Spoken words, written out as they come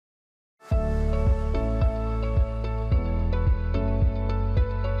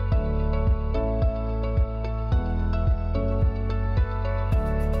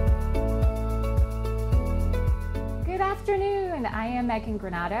afternoon. I am Megan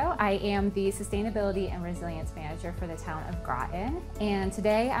Granato. I am the Sustainability and Resilience Manager for the town of Groton. And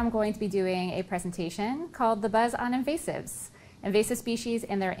today I'm going to be doing a presentation called The Buzz on Invasives, Invasive Species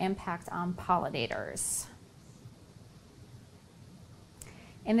and Their Impact on Pollinators.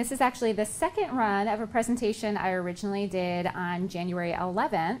 And this is actually the second run of a presentation I originally did on January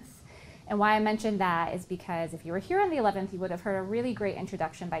 11th. And why I mentioned that is because if you were here on the 11th, you would have heard a really great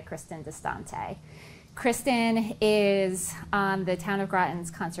introduction by Kristen DeStante. Kristen is on the Town of Groton's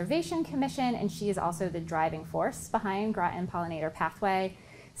Conservation Commission, and she is also the driving force behind Groton Pollinator Pathway.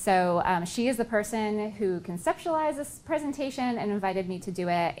 So she is the person who conceptualized this presentation and invited me to do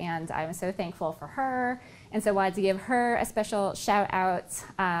it, and I'm so thankful for her. And so I wanted to give her a special shout out,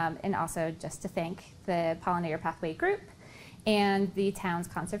 and also just to thank the Pollinator Pathway group and the town's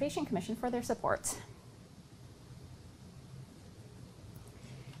Conservation Commission for their support.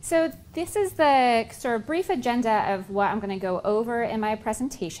 So this is the sort of brief agenda of what I'm going to go over in my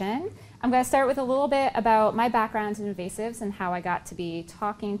presentation. I'm going to start with a little bit about my background in invasives and how I got to be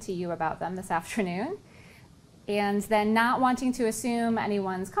talking to you about them this afternoon. And then, not wanting to assume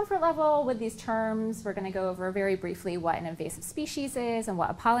anyone's comfort level with these terms, we're going to go over very briefly what an invasive species is and what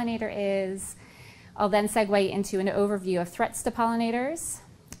a pollinator is. I'll then segue into an overview of threats to pollinators.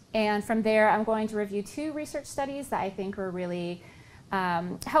 And from there, I'm going to review two research studies that I think were really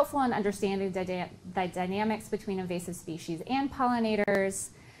helpful in understanding the dynamics between invasive species and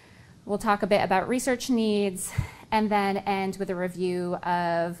pollinators. We'll talk a bit about research needs, and then end with a review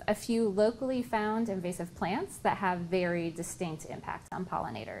of a few locally found invasive plants that have very distinct impacts on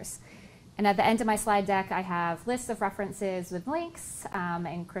pollinators. And at the end of my slide deck, I have lists of references with links,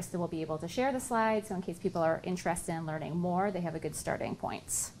 and Krista will be able to share the slides, so in case people are interested in learning more, they have a good starting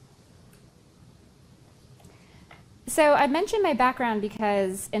point. So I mentioned my background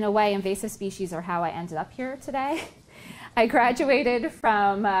because, in a way, invasive species are how I ended up here today. I graduated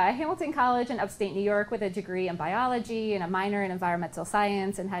from Hamilton College in upstate New York with a degree in biology and a minor in environmental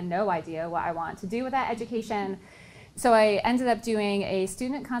science, and had no idea what I wanted to do with that education. So I ended up doing a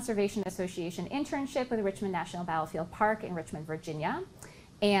Student Conservation Association internship with Richmond National Battlefield Park in Richmond, Virginia.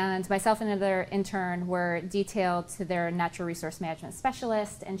 And myself and another intern were detailed to their natural resource management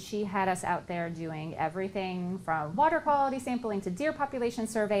specialist, and she had us out there doing everything from water quality sampling to deer population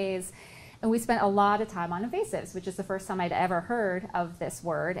surveys. And we spent a lot of time on invasives, which is the first time I'd ever heard of this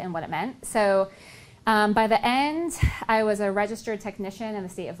word and what it meant. So by the end, I was a registered technician in the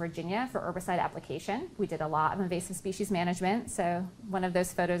state of Virginia for herbicide application. We did a lot of invasive species management. So one of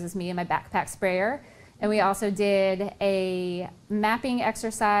those photos is me in my backpack sprayer. And we also did a mapping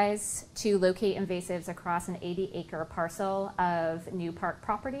exercise to locate invasives across an 80-acre parcel of new park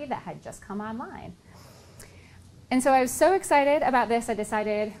property that had just come online. And so I was so excited about this, I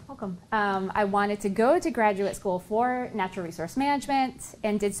decided, I wanted to go to graduate school for natural resource management,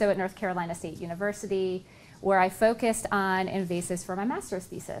 and did so at North Carolina State University, where I focused on invasives for my master's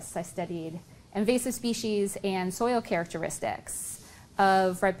thesis. I studied invasive species and soil characteristics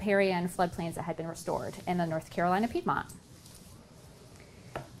of riparian floodplains that had been restored in the North Carolina Piedmont.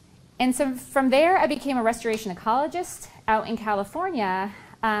 And so from there, I became a restoration ecologist out in California.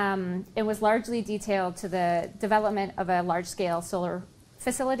 It was largely detailed to the development of a large-scale solar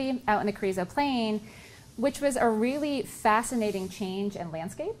facility out in the Carrizo Plain, which was a really fascinating change in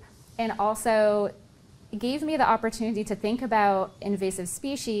landscape, and also gave me the opportunity to think about invasive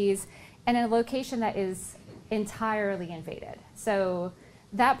species in a location that is entirely invaded. So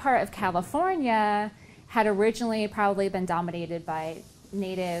that part of California had originally probably been dominated by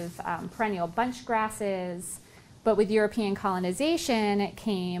native perennial bunch grasses, but with European colonization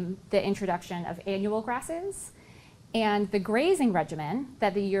came the introduction of annual grasses, and the grazing regimen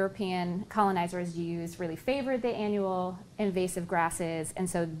that the European colonizers used really favored the annual invasive grasses, and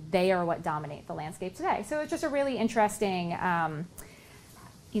so they are what dominate the landscape today. So it's just a really interesting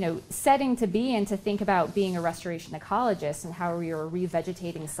setting to be in, to think about being a restoration ecologist and how we were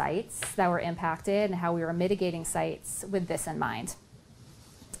revegetating sites that were impacted and how we were mitigating sites with this in mind.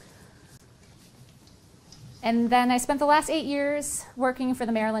 And then I spent the last 8 years working for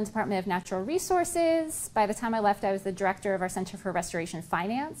the Maryland Department of Natural Resources. By the time I left, I was the director of our Center for Restoration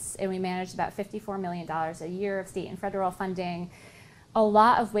Finance, and we managed about $54 million a year of state and federal funding, a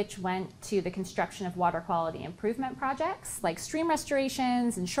lot of which went to the construction of water quality improvement projects like stream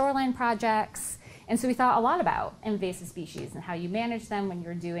restorations and shoreline projects. And so we thought a lot about invasive species and how you manage them when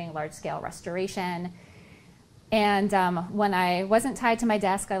you're doing large-scale restoration. And when I wasn't tied to my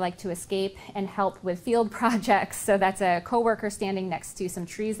desk, I like to escape and help with field projects. So that's a coworker standing next to some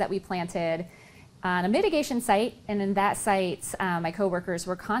trees that we planted on a mitigation site, and in that site, my coworkers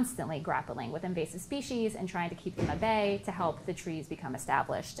were constantly grappling with invasive species and trying to keep them at bay to help the trees become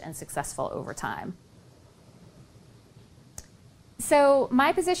established and successful over time. So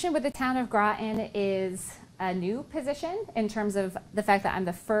my position with the town of Groton is a new position in terms of the fact that I'm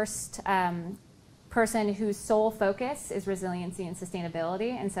the first person whose sole focus is resiliency and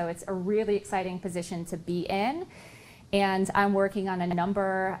sustainability, and so it's a really exciting position to be in. And I'm working on a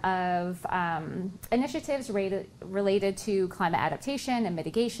number of initiatives related to climate adaptation and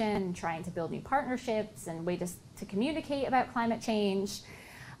mitigation, trying to build new partnerships and ways to communicate about climate change.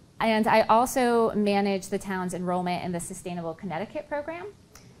 And I also manage the town's enrollment in the Sustainable Connecticut program.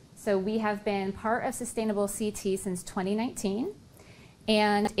 So we have been part of Sustainable CT since 2019.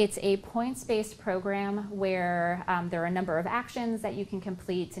 And it's a points-based program where there are a number of actions that you can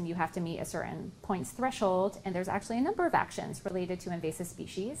complete, and you have to meet a certain points threshold. And there's actually a number of actions related to invasive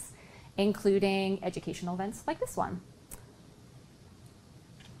species, including educational events like this one.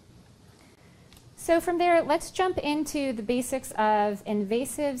 So from there, let's jump into the basics of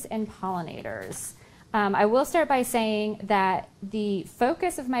invasives and pollinators. I will start by saying that the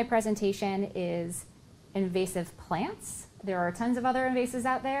focus of my presentation is invasive plants. There are tons of other invasives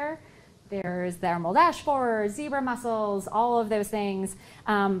out there. There's the emerald ash borer, zebra mussels, all of those things.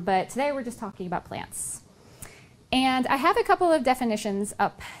 But today we're just talking about plants. And I have a couple of definitions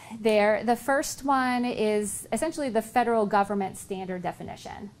up there. The first one is essentially the federal government standard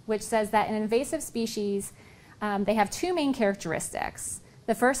definition, which says that an invasive species, they have two main characteristics.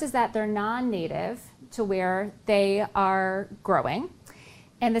 The first is that they're non-native to where they are growing.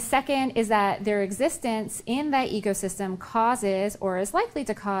 And the second is that their existence in that ecosystem causes or is likely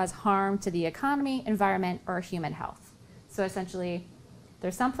to cause harm to the economy, environment, or human health. So essentially,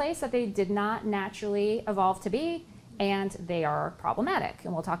 there's some place that they did not naturally evolve to be, and they are problematic.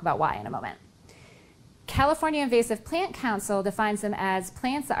 And we'll talk about why in a moment. California Invasive Plant Council defines them as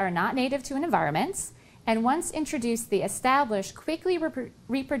plants that are not native to an environment, and once introduced, they establish, quickly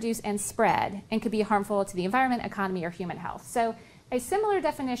reproduce, and spread, and could be harmful to the environment, economy, or human health. So a similar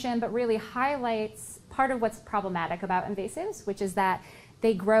definition, but really highlights part of what's problematic about invasives, which is that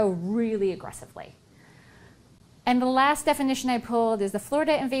they grow really aggressively. And the last definition I pulled is the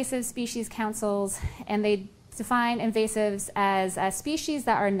Florida Invasive Species Councils, and they define invasives as species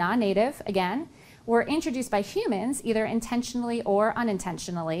that are non-native, again, were introduced by humans, either intentionally or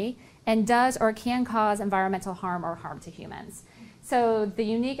unintentionally, and does or can cause environmental harm or harm to humans. So the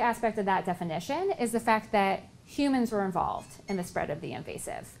unique aspect of that definition is the fact that humans were involved in the spread of the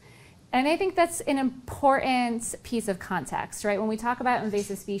invasive. And I think that's an important piece of context, right? When we talk about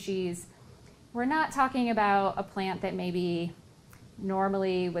invasive species, we're not talking about a plant that maybe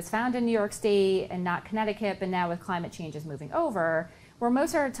normally was found in New York State and not Connecticut, but now with climate change is moving over. We're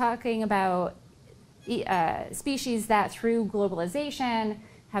most are talking about species that through globalization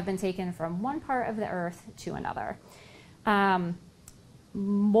have been taken from one part of the earth to another.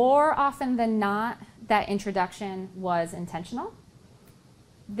 More often than not, that introduction was intentional.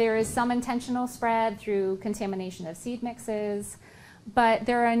 There is some intentional spread through contamination of seed mixes, but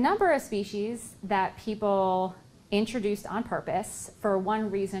there are a number of species that people introduced on purpose for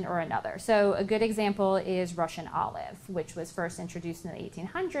one reason or another. So a good example is Russian olive, which was first introduced in the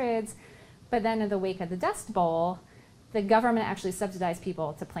 1800s, but then in the wake of the Dust Bowl, the government actually subsidized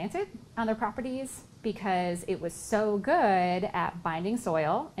people to plant it on their properties because it was so good at binding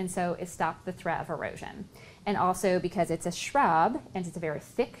soil, and so it stopped the threat of erosion. And also because it's a shrub, and it's a very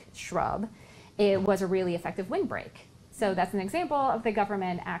thick shrub, it was a really effective windbreak. So that's an example of the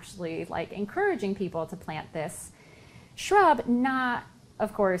government actually encouraging people to plant this shrub, not,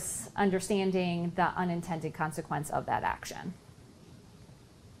 of course, understanding the unintended consequence of that action.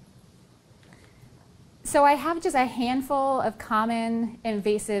 So I have just a handful of common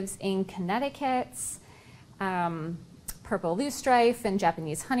invasives in Connecticut. Purple loosestrife and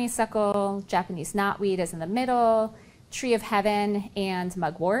Japanese honeysuckle, Japanese knotweed is in the middle, tree of heaven, and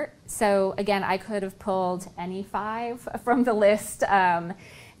mugwort. So again, I could have pulled any 5 from the list.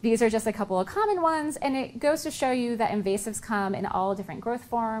 These are just a couple of common ones, and it goes to show you that invasives come in all different growth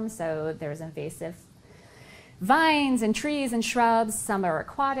forms. So there's invasive vines and trees and shrubs. Some are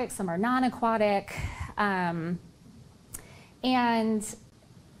aquatic, some are non-aquatic. And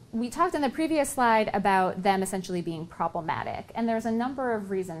we talked in the previous slide about them essentially being problematic, and there's a number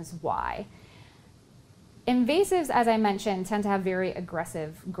of reasons why. Invasives, as I mentioned, tend to have very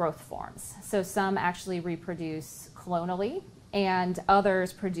aggressive growth forms. So some actually reproduce clonally, and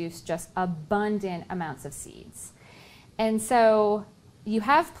others produce just abundant amounts of seeds. And so you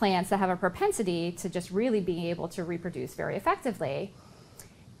have plants that have a propensity to just really being able to reproduce very effectively.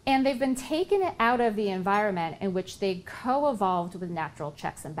 And they've been taken out of the environment in which they co-evolved with natural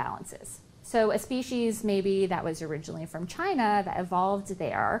checks and balances. So a species maybe that was originally from China that evolved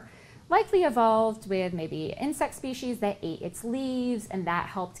there, likely evolved with maybe insect species that ate its leaves, and that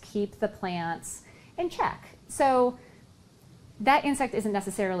helped keep the plants in check. So that insect isn't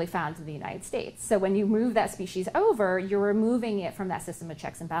necessarily found in the United States. So when you move that species over, you're removing it from that system of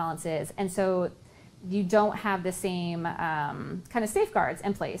checks and balances. And so you don't have the same kind of safeguards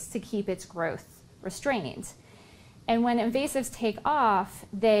in place to keep its growth restrained. And when invasives take off,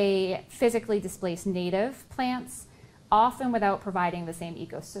 they physically displace native plants, often without providing the same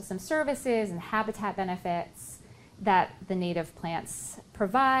ecosystem services and habitat benefits that the native plants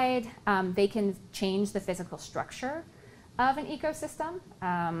provide. They can change the physical structure of an ecosystem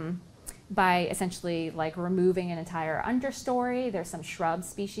by essentially like removing an entire understory. There's some shrub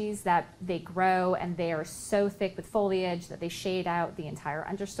species that they grow and they are so thick with foliage that they shade out the entire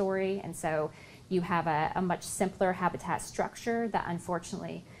understory. And so you have a much simpler habitat structure that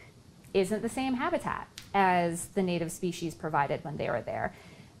unfortunately isn't the same habitat as the native species provided when they were there.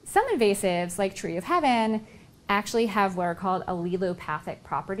 Some invasives, like tree of heaven, actually have what are called allelopathic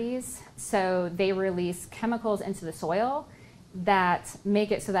properties. So they release chemicals into the soil that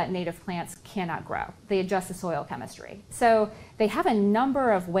make it so that native plants cannot grow. They adjust the soil chemistry. So they have a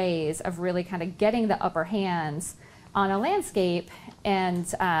number of ways of really kind of getting the upper hands on a landscape and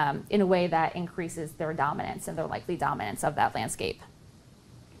in a way that increases their dominance and their likely dominance of that landscape.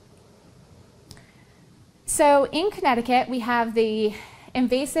 So in Connecticut, we have the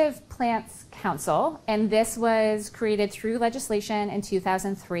Invasive Plants Council, and this was created through legislation in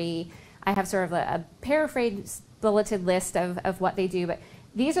 2003. I have sort of a paraphrased bulleted list of what they do, but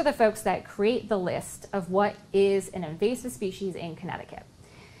these are the folks that create the list of what is an invasive species in Connecticut.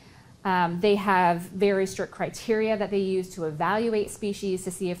 They have very strict criteria that they use to evaluate species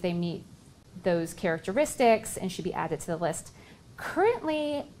to see if they meet those characteristics and should be added to the list.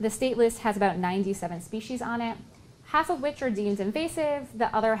 Currently, the state list has about 97 species on it, half of which are deemed invasive. The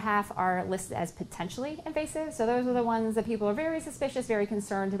other half are listed as potentially invasive. So those are the ones that people are very suspicious, very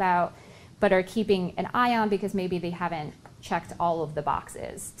concerned about, but are keeping an eye on because maybe they haven't checked all of the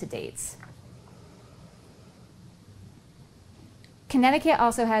boxes to date. Connecticut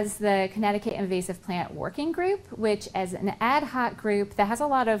also has the Connecticut Invasive Plant Working Group, which is an ad hoc group that has a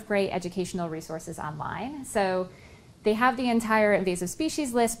lot of great educational resources online. So they have the entire invasive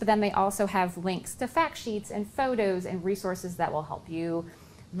species list, but then they also have links to fact sheets and photos and resources that will help you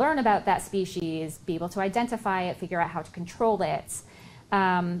learn about that species, be able to identify it, figure out how to control it.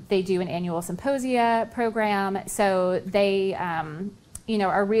 They do an annual symposia program, so they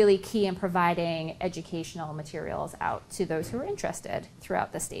are really key in providing educational materials out to those who are interested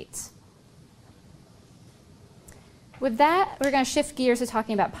throughout the states. With that, we're going to shift gears to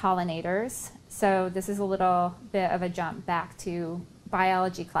talking about pollinators. So this is a little bit of a jump back to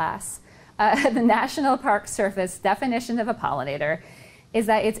biology class. The National Park Service definition of a pollinator is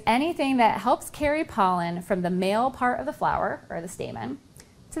that it's anything that helps carry pollen from the male part of the flower, or the stamen,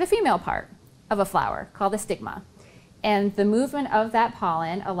 to the female part of a flower, called the stigma. And the movement of that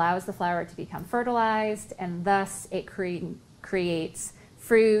pollen allows the flower to become fertilized, and thus it creates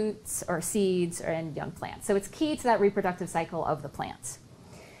fruits or seeds and young plants. So it's key to that reproductive cycle of the plant.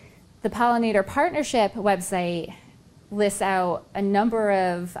 The Pollinator Partnership website lists out a number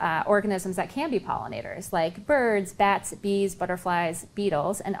of organisms that can be pollinators, like birds, bats, bees, butterflies,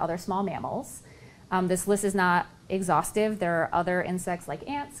 beetles, and other small mammals. This list is not exhaustive. There are other insects like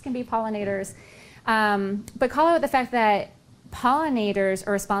ants can be pollinators. But call out the fact that pollinators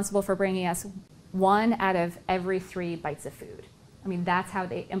are responsible for bringing us 1 out of every 3 bites of food. I mean, that's how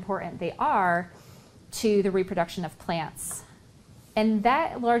important they are to the reproduction of plants. And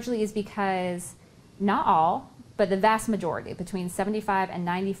that largely is because not all, but the vast majority, between 75 and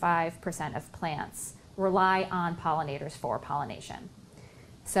 95% of plants, rely on pollinators for pollination.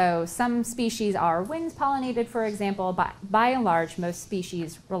 So some species are wind pollinated, for example, but by and large, most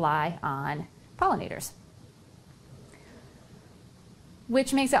species rely on pollinators.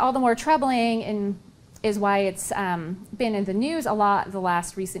 Which makes it all the more troubling and is why it's been in the news a lot the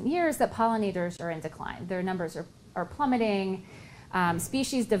last recent years that pollinators are in decline. Their numbers are plummeting.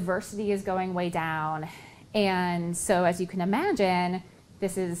 Species diversity is going way down. And so as you can imagine,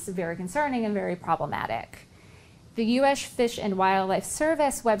 this is very concerning and very problematic. The U.S. Fish and Wildlife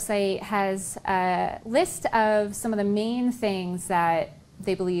Service website has a list of some of the main things that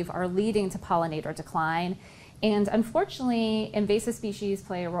they believe are leading to pollinator decline. And unfortunately, invasive species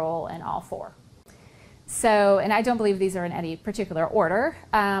play a role in all 4. So, and I don't believe these are in any particular order,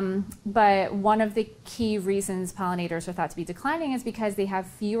 but one of the key reasons pollinators are thought to be declining is because they have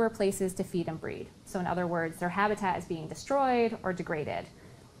fewer places to feed and breed. So in other words, their habitat is being destroyed or degraded,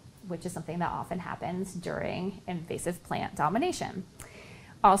 which is something that often happens during invasive plant domination.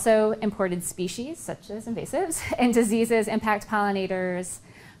 Also, imported species, such as invasives, and diseases impact pollinators.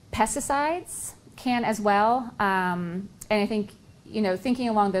 Pesticides can as well. And I think, thinking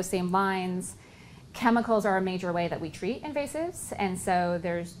along those same lines, chemicals are a major way that we treat invasives. And so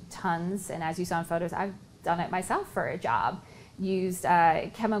there's tons, and as you saw in photos, I've done it myself for a job, used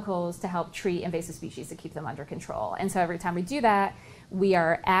chemicals to help treat invasive species to keep them under control. And so every time we do that, we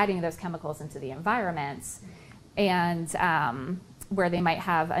are adding those chemicals into the environments, and where they might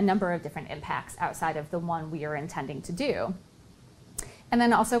have a number of different impacts outside of the one we are intending to do. And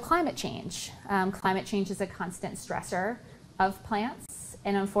then also climate change. Climate change is a constant stressor of plants,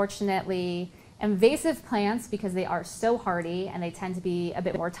 and unfortunately, invasive plants, because they are so hardy and they tend to be a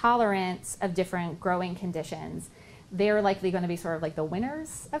bit more tolerant of different growing conditions, they're likely going to be sort of like the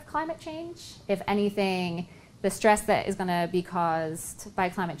winners of climate change. If anything, the stress that is going to be caused by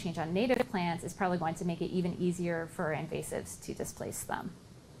climate change on native plants is probably going to make it even easier for invasives to displace them.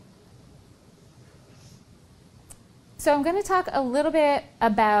 So I'm going to talk a little bit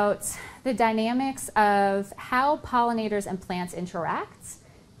about the dynamics of how pollinators and plants interact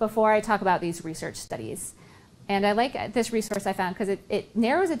before I talk about these research studies. And I like this resource I found because it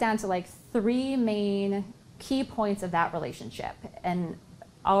narrows it down to like 3 main key points of that relationship. And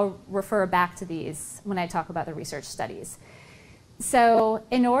I'll refer back to these when I talk about the research studies. So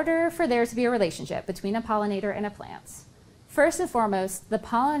in order for there to be a relationship between a pollinator and a plant, first and foremost, the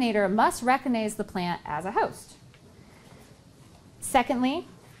pollinator must recognize the plant as a host. Secondly,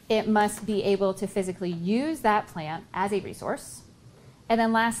 it must be able to physically use that plant as a resource. And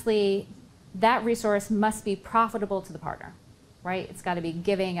then lastly, that resource must be profitable to the partner, right? It's got to be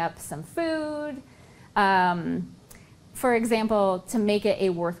giving up some food, for example, to make it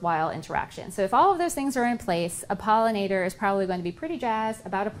a worthwhile interaction. So if all of those things are in place, a pollinator is probably going to be pretty jazzed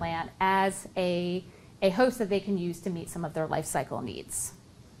about a plant as a host that they can use to meet some of their life cycle needs.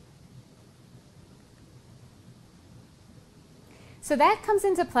 So that comes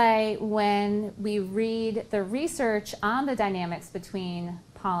into play when we read the research on the dynamics between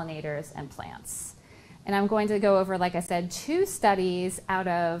pollinators and plants. And I'm going to go over, like I said, 2 studies out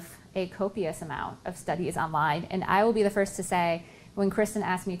of a copious amount of studies online. And I will be the first to say, when Kristen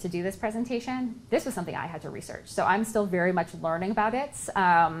asked me to do this presentation, this was something I had to research. So I'm still very much learning about it.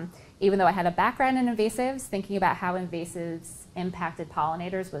 Even though I had a background in invasives, thinking about how invasives impacted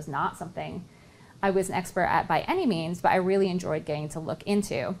pollinators was not something I was an expert at by any means, but I really enjoyed getting to look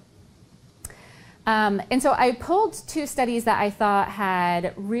into. And so I pulled 2 studies that I thought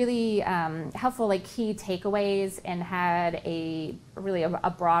had really helpful key takeaways and had really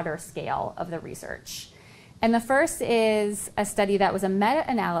a broader scale of the research. And the first is a study that was a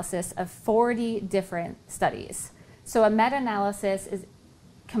meta-analysis of 40 different studies. So a meta-analysis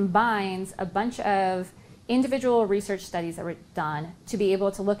combines a bunch of individual research studies that were done to be able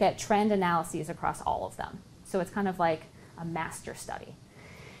to look at trend analyses across all of them. So it's kind of like a master study.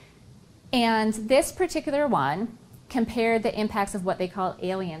 And this particular one compared the impacts of what they call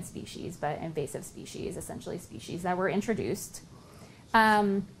alien species, but invasive species, essentially species that were introduced,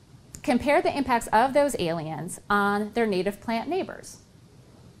 compared the impacts of those aliens on their native plant neighbors.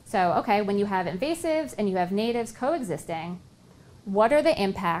 So, okay, when you have invasives and you have natives coexisting, what are the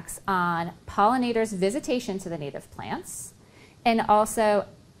impacts on pollinators' visitation to the native plants, and also,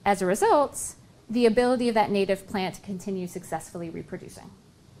 as a result, the ability of that native plant to continue successfully reproducing?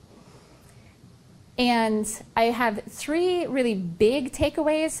 And I have 3 really big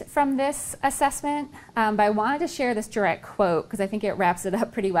takeaways from this assessment, but I wanted to share this direct quote because I think it wraps it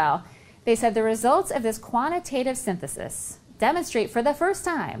up pretty well. They said, "The results of this quantitative synthesis demonstrate for the first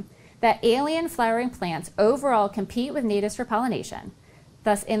time that alien flowering plants overall compete with natives for pollination.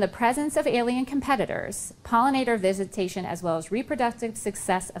 Thus, in the presence of alien competitors, pollinator visitation as well as reproductive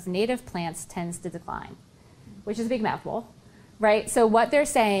success of native plants tends to decline," which is a big mouthful, right? So what they're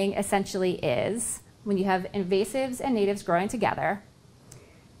saying essentially is when you have invasives and natives growing together,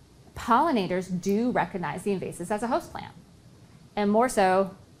 pollinators do recognize the invasives as a host plant. And more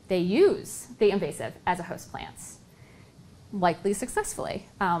so, they use the invasive as a host plant, likely successfully.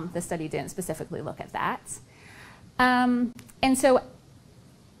 The study didn't specifically look at that. And so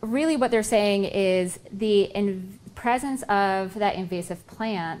really what they're saying is the presence of that invasive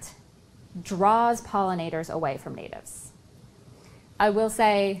plant draws pollinators away from natives. I will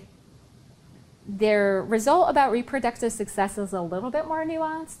say Their result about reproductive success is a little bit more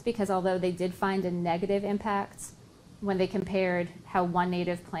nuanced, because although they did find a negative impact when they compared how one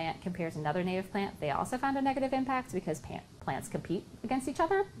native plant compares to another native plant, they also found a negative impact because plants compete against each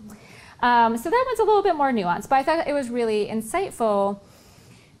other. So that one's a little bit more nuanced, but I thought it was really insightful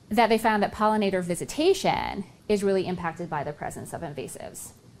that they found that pollinator visitation is really impacted by the presence of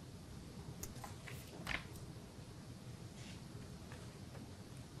invasives.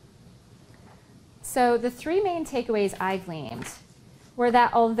 So the three main takeaways I gleaned were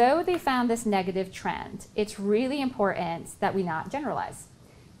that although they found this negative trend, it's really important that we not generalize,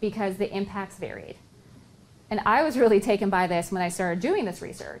 because the impacts varied. And I was really taken by this when I started doing this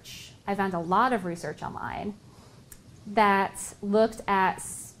research. I found a lot of research online that looked at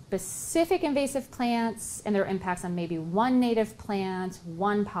specific invasive plants and their impacts on maybe one native plant,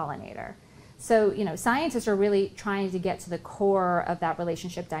 one pollinator. So, scientists are really trying to get to the core of that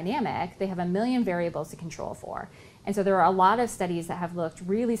relationship dynamic. They have a million variables to control for. And so there are a lot of studies that have looked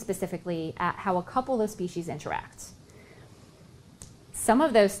really specifically at how a couple of species interact. Some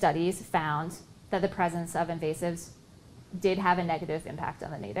of those studies found that the presence of invasives did have a negative impact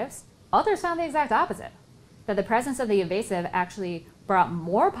on the natives. Others found the exact opposite, that the presence of the invasive actually brought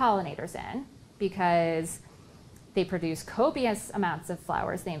more pollinators in because they produce copious amounts of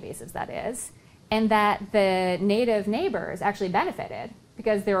flowers, the invasives that is, and that the native neighbors actually benefited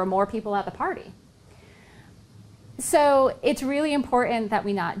because there were more people at the party. So it's really important that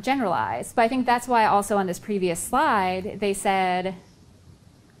we not generalize, but I think that's why also on this previous slide, they said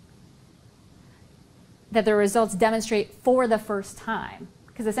that the results demonstrate for the first time,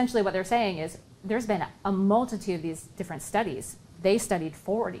 because essentially what they're saying is there's been a multitude of these different studies. They studied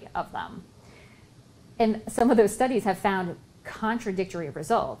 40 of them. And some of those studies have found contradictory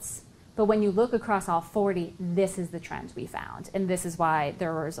results. But when you look across all 40, this is the trend we found. And this is why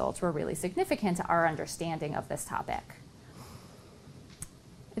their results were really significant to our understanding of this topic.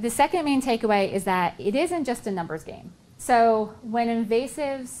 The second main takeaway is that it isn't just a numbers game. So when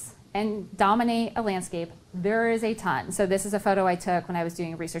invasives dominate a landscape, there is a ton. So this is a photo I took when I was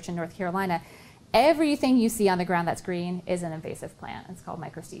doing research in North Carolina. Everything you see on the ground that's green is an invasive plant. It's called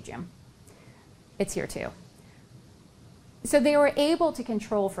Microstegium. It's here too. So they were able to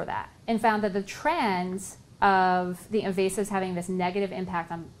control for that and found that the trends of the invasives having this negative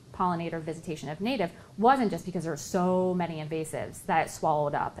impact on pollinator visitation of native wasn't just because there were so many invasives that it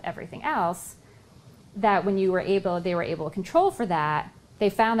swallowed up everything else, that when they were able to control for that,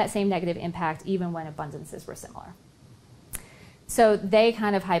 they found that same negative impact even when abundances were similar. So they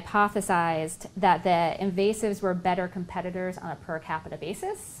kind of hypothesized that the invasives were better competitors on a per capita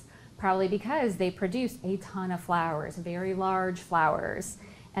basis, probably because they produced a ton of flowers, very large flowers,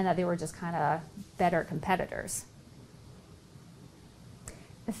 and that they were just kind of better competitors.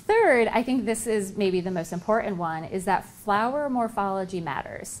 The third, I think this is maybe the most important one, is that flower morphology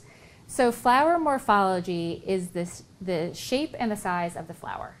matters. So flower morphology is the shape and the size of the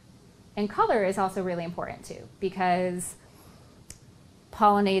flower. And color is also really important too, because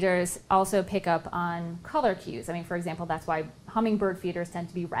pollinators also pick up on color cues. I mean, for example, that's why hummingbird feeders tend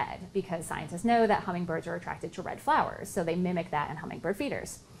to be red, because scientists know that hummingbirds are attracted to red flowers, so they mimic that in hummingbird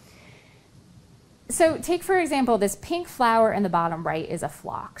feeders. So take, for example, this pink flower in the bottom right is a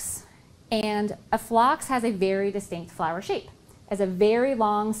phlox. And a phlox has a very distinct flower shape. It has a very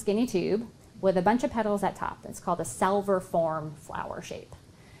long, skinny tube with a bunch of petals at top. It's called a salver-form flower shape.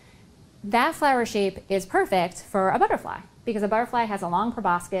 That flower shape is perfect for a butterfly, because a butterfly has a long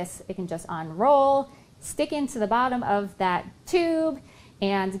proboscis. It can just unroll, stick into the bottom of that tube,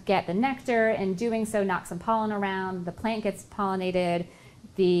 and get the nectar, and doing so knock some pollen around. The plant gets pollinated,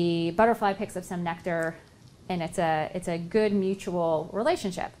 the butterfly picks up some nectar, and it's a good mutual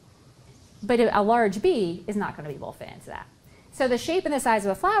relationship. But a large bee is not going to be able to fit into that. So the shape and the size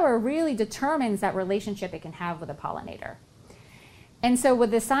of a flower really determines that relationship it can have with a pollinator. And so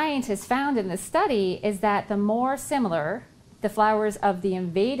what the scientists found in this study is that the more similar the flowers of the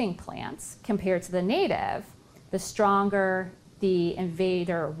invading plants compared to the native, the stronger the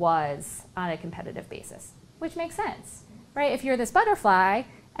invader was on a competitive basis, which makes sense, right? If you're this butterfly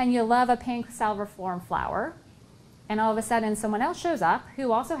and you love a pink salver-form flower, and all of a sudden someone else shows up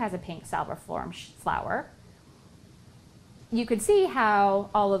who also has a pink salver-form flower, you could see how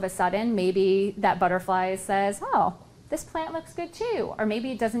all of a sudden maybe that butterfly says, oh, this plant looks good too. Or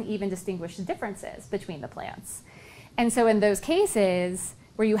maybe it doesn't even distinguish the differences between the plants. And so in those cases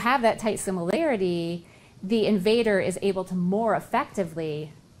where you have that tight similarity, the invader is able to more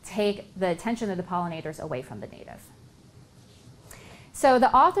effectively take the attention of the pollinators away from the native. So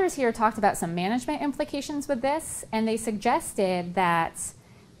the authors here talked about some management implications with this, and they suggested that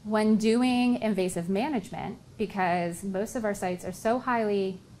when doing invasive management, because most of our sites are so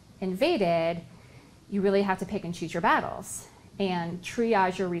highly invaded, you really have to pick and choose your battles and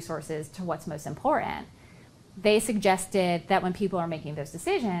triage your resources to what's most important. They suggested that when people are making those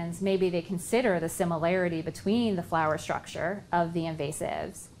decisions, maybe they consider the similarity between the flower structure of the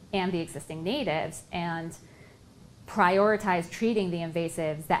invasives and the existing natives and prioritize treating the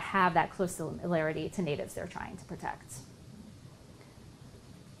invasives that have that close similarity to natives they're trying to protect.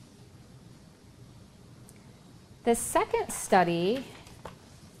 The second study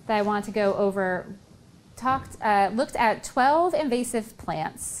that I want to go over looked at 12 invasive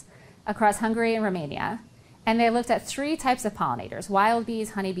plants across Hungary and Romania, and they looked at 3 types of pollinators: wild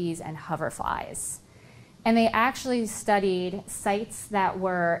bees, honeybees, and hoverflies. And they actually studied sites that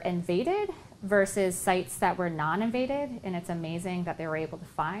were invaded versus sites that were non-invaded, and it's amazing that they were able to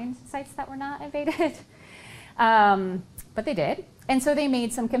find sites that were not invaded. But they did. And so they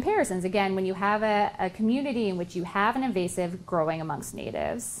made some comparisons. Again, when you have a community in which you have an invasive growing amongst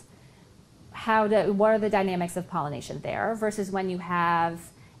natives, what are the dynamics of pollination there versus when you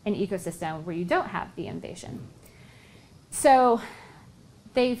have an ecosystem where you don't have the invasion? So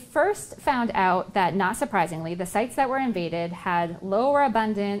they first found out that, not surprisingly, the sites that were invaded had lower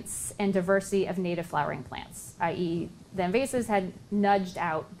abundance and diversity of native flowering plants, i.e. the invasives had nudged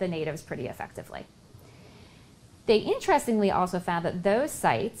out the natives pretty effectively. They interestingly also found that those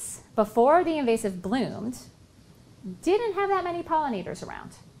sites, before the invasive bloomed, didn't have that many pollinators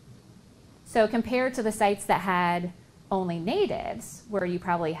around. So compared to the sites that had only natives, where you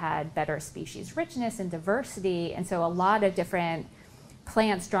probably had better species richness and diversity, and so a lot of different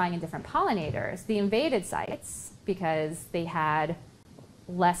plants drawing in different pollinators, the invaded sites, because they had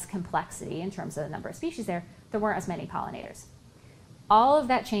less complexity in terms of the number of species there weren't as many pollinators. All of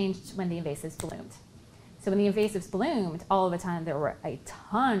that changed when the invasives bloomed. So when the invasives bloomed, all of a sudden there were a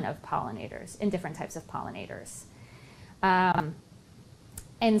ton of pollinators and different types of pollinators.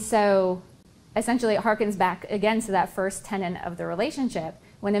 And so essentially it harkens back again to that first tenet of the relationship.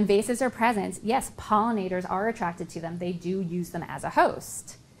 When invasives are present, yes, pollinators are attracted to them. They do use them as a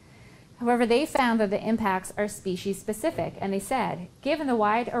host. However, they found that the impacts are species specific, and they said, given the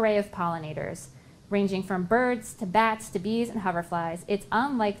wide array of pollinators, ranging from birds to bats to bees and hoverflies, it's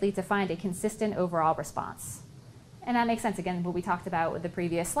unlikely to find a consistent overall response. And that makes sense, again, what we talked about with the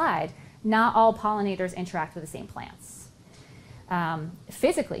previous slide. Not all pollinators interact with the same plants.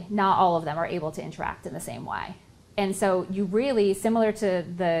 Physically, not all of them are able to interact in the same way. And so you really, similar to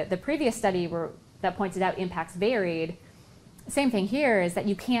the previous study that pointed out impacts varied, same thing here is that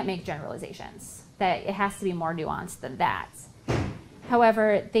you can't make generalizations, that it has to be more nuanced than that.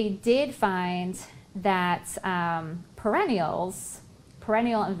 However, they did find that perennial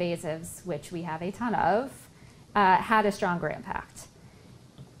invasives, which we have a ton of, had a stronger impact.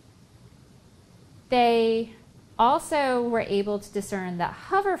 They also were able to discern that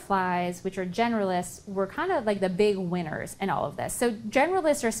hoverflies, which are generalists, were kind of like the big winners in all of this. So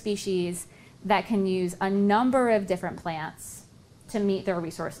generalists are species that can use a number of different plants to meet their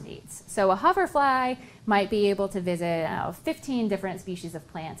resource needs. So a hoverfly might be able to visit 15 different species of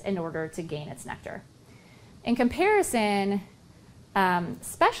plants in order to gain its nectar. In comparison,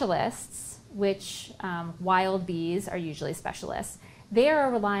 specialists, which wild bees are usually specialists, they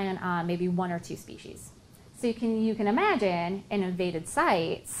are reliant on maybe 1 or 2 species. So you can imagine in invaded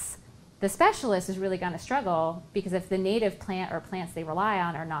sites, the specialist is really going to struggle because if the native plant or plants they rely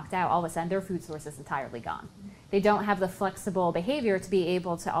on are knocked out, all of a sudden their food source is entirely gone. They don't have the flexible behavior to be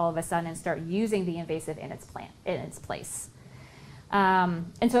able to all of a sudden start using the invasive in its place.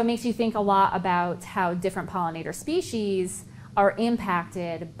 And so it makes you think a lot about how different pollinator species are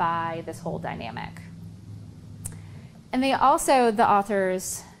impacted by this whole dynamic. And they also, the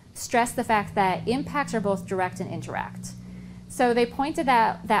authors, stress the fact that impacts are both direct and indirect. So they pointed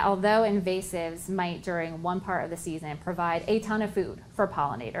out that although invasives might during one part of the season provide a ton of food for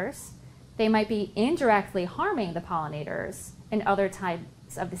pollinators, they might be indirectly harming the pollinators in other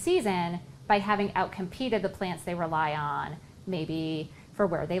times of the season by having outcompeted the plants they rely on, maybe for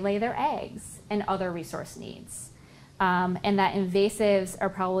where they lay their eggs and other resource needs. And that invasives are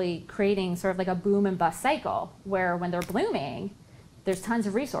probably creating sort of like a boom and bust cycle where when they're blooming, there's tons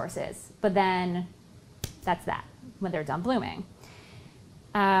of resources, but then that's that when they're done blooming.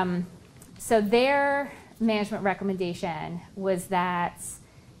 So their management recommendation was that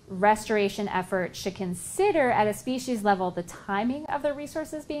restoration efforts should consider at a species level the timing of the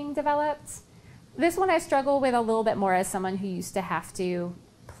resources being developed. This one I struggle with a little bit more as someone who used to have to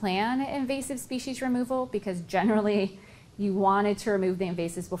plan invasive species removal because generally you wanted to remove the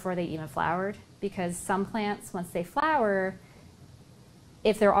invasives before they even flowered because some plants, once they flower,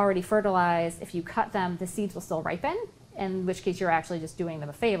 if they're already fertilized, if you cut them, the seeds will still ripen, in which case you're actually just doing them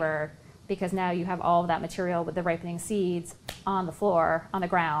a favor, because now you have all of that material with the ripening seeds on the floor, on the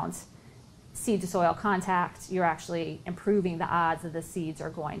ground, seed to soil contact. You're actually improving the odds that the seeds are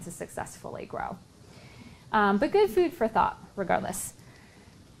going to successfully grow. But good food for thought, regardless.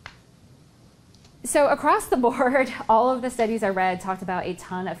 So across the board, all of the studies I read talked about a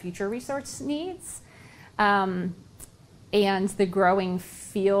ton of future research needs. And the growing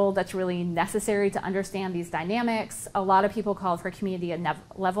field that's really necessary to understand these dynamics. A lot of people call for community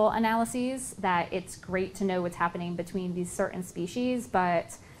level analyses, that it's great to know what's happening between these certain species,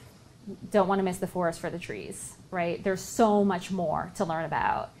 but don't want to miss the forest for the trees, right? There's so much more to learn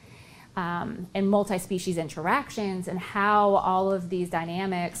about. And multi-species interactions and how all of these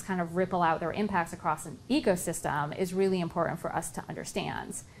dynamics kind of ripple out their impacts across an ecosystem is really important for us to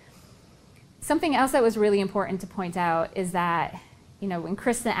understand. Something else that was really important to point out is that, when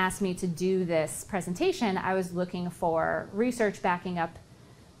Kristen asked me to do this presentation, I was looking for research backing up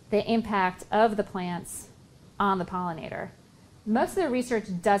the impact of the plants on the pollinator. Most of the research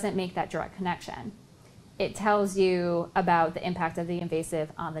doesn't make that direct connection. It tells you about the impact of the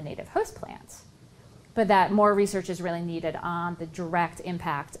invasive on the native host plant, but that more research is really needed on the direct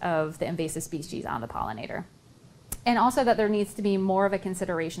impact of the invasive species on the pollinator. And also that there needs to be more of a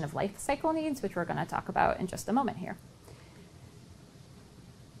consideration of life cycle needs, which we're going to talk about in just a moment here.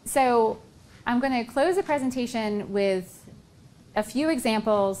 So I'm going to close the presentation with a few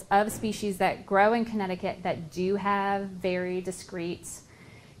examples of species that grow in Connecticut that do have very discrete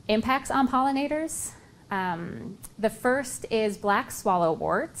impacts on pollinators. The first is black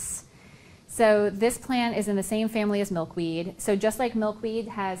swallowworts. So this plant is in the same family as milkweed. So just like milkweed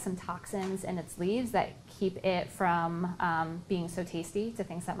has some toxins in its leaves that keep it from being so tasty to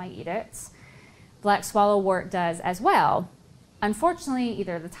things that might eat it, black swallowwort does as well. Unfortunately,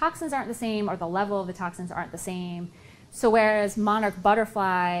 either the toxins aren't the same or the level of the toxins aren't the same. So whereas monarch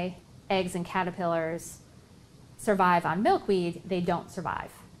butterfly eggs and caterpillars survive on milkweed, they don't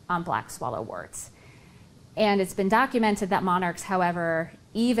survive on black swallowworts. And it's been documented that monarchs, however,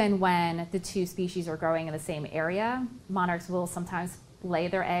 even when the two species are growing in the same area, monarchs will sometimes lay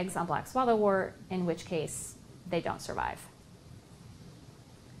their eggs on black swallowwort, in which case they don't survive.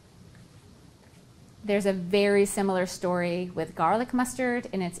 There's a very similar story with garlic mustard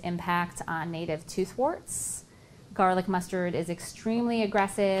and its impact on native toothworts. Garlic mustard is extremely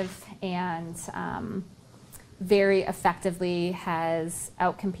aggressive and very effectively has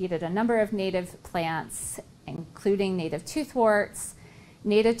outcompeted a number of native plants, including native toothworts.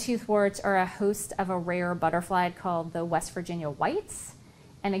 Native toothworts are a host of a rare butterfly called the West Virginia whites.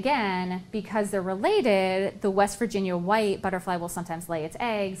 And again, because they're related, the West Virginia white butterfly will sometimes lay its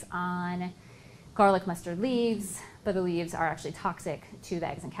eggs on garlic mustard leaves, but the leaves are actually toxic to the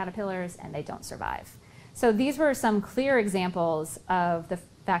eggs and caterpillars, and they don't survive. So these were some clear examples of the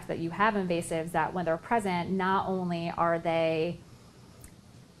fact that you have invasives that when they're present, not only are they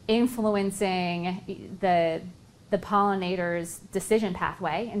influencing the pollinator's decision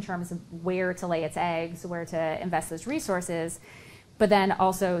pathway in terms of where to lay its eggs, where to invest those resources, but then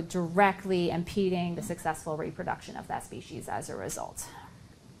also directly impeding the successful reproduction of that species as a result.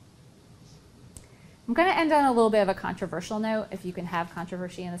 I'm going to end on a little bit of a controversial note, if you can have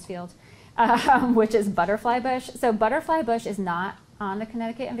controversy in this field, which is butterfly bush. So butterfly bush is not on the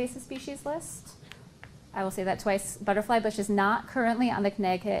Connecticut invasive species list. I will say that twice. Butterfly bush is not currently on the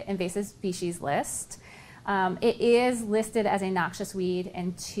Connecticut invasive species list. It is listed as a noxious weed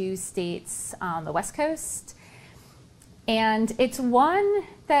in 2 states on the West Coast. And it's one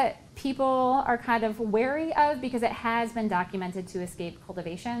that people are kind of wary of because it has been documented to escape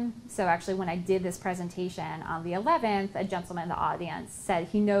cultivation. So actually when I did this presentation on the 11th, a gentleman in the audience said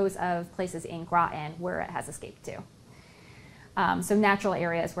he knows of places in Groton where it has escaped to. So natural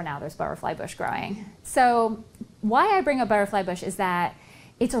areas where now there's butterfly bush growing. So why I bring up butterfly bush is that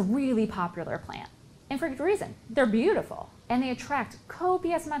it's a really popular plant. And for good reason. They're beautiful and they attract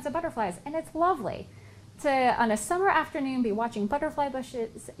copious amounts of butterflies, and it's lovely to, on a summer afternoon, be watching butterfly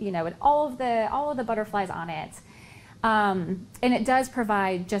bushes, and all of the butterflies on it. And it does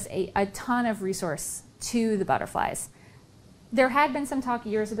provide just a ton of resource to the butterflies. There had been some talk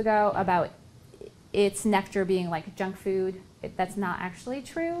years ago about its nectar being like junk food. That's not actually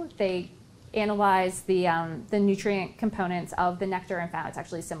true. They analyzed the nutrient components of the nectar and found it's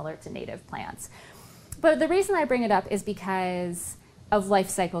actually similar to native plants. But the reason I bring it up is because of life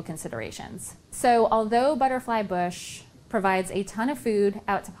cycle considerations. So although butterfly bush provides a ton of food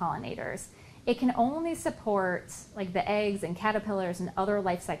out to pollinators, it can only support like the eggs and caterpillars and other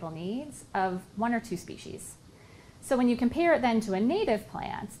life cycle needs of 1 or 2 species. So when you compare it then to a native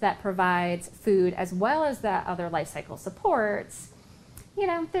plant that provides food as well as the other life cycle supports, you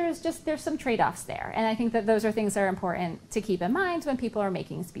know, there's some trade-offs there. And I think that those are things that are important to keep in mind when people are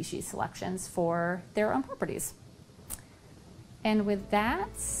making species selections for their own properties. And with that,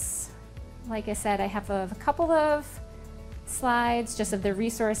 like I said, I have a couple of slides just of the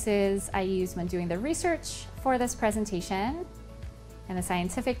resources I used when doing the research for this presentation and the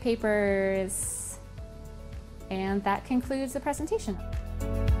scientific papers. And that concludes the presentation.